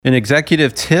An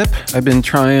executive tip, I've been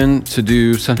trying to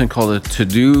do something called a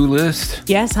to-do list.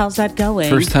 Yes, how's that going?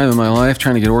 First time in my life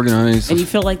trying to get organized. And you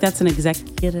feel like that's an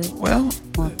executive? Well,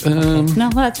 okay.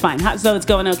 No, that's fine. So it's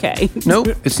going okay. Nope,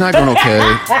 it's not going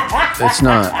okay. It's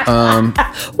not.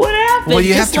 What happened? Well,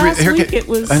 you Just have to. last week it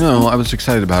was. I know. I was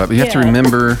excited about it, but you have to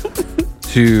remember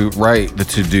to write the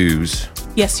to-dos.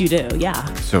 Yes, you do. Yeah.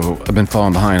 So I've been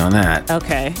falling behind on that.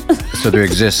 Okay. So there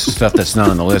exists stuff that's not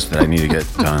on the list that I need to get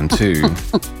done too.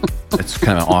 It's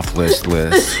kind of off list.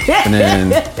 And then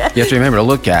you have to remember to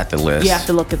look at the list. You have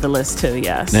to look at the list too,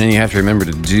 yes. And then you have to remember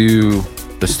to do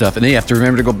the stuff. And then you have to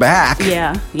remember to go back.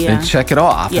 Yeah. And check it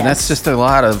off. Yes. And that's just a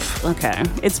lot of... Okay.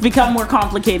 It's become more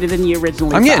complicated than you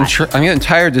originally I'm thought. getting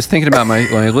tired just thinking about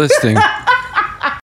my listing.